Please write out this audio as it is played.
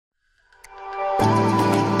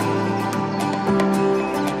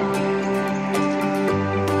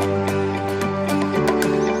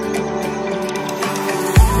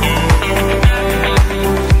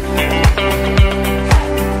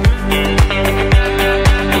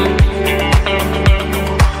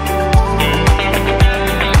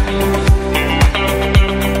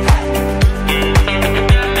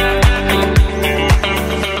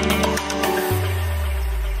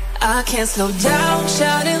slow down,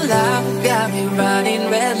 shouting loud, got me running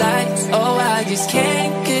red lights. Oh, I just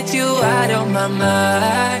can't get you out of my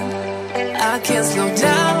mind. I can't slow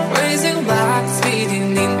down, raising my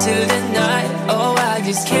speeding into the night. Oh, I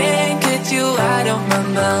just can't get you out of my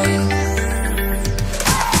mind.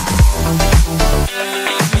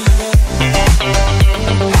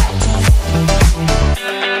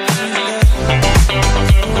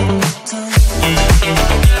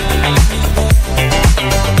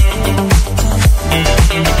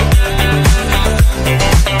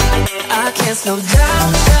 I can't slow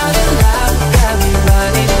down, shouting loud, got me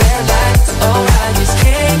running red lights. Oh, I just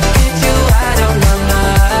can't get you out of my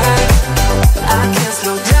mind. I can't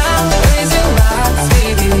slow down, raising my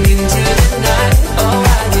speeding into the night. Oh,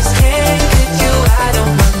 I just can't get you out of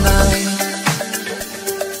my mind.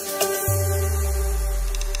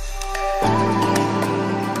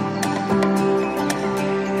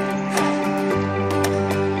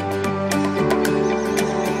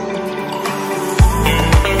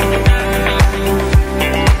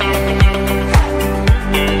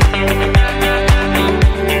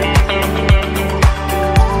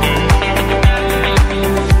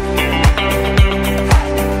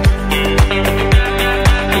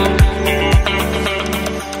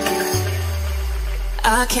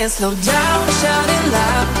 I can't slow down, shouting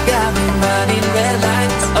loud, got me running red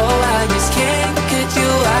lights. Oh, I just can't get you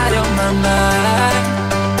out of my mind.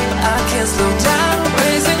 I can't slow down,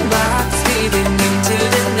 raising my speeding into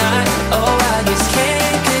the night. Oh, I just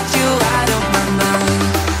can't get you out of my mind.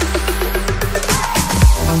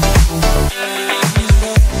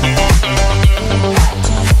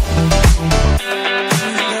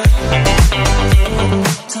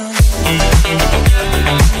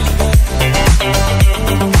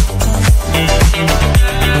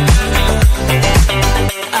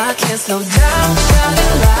 I can't slow down,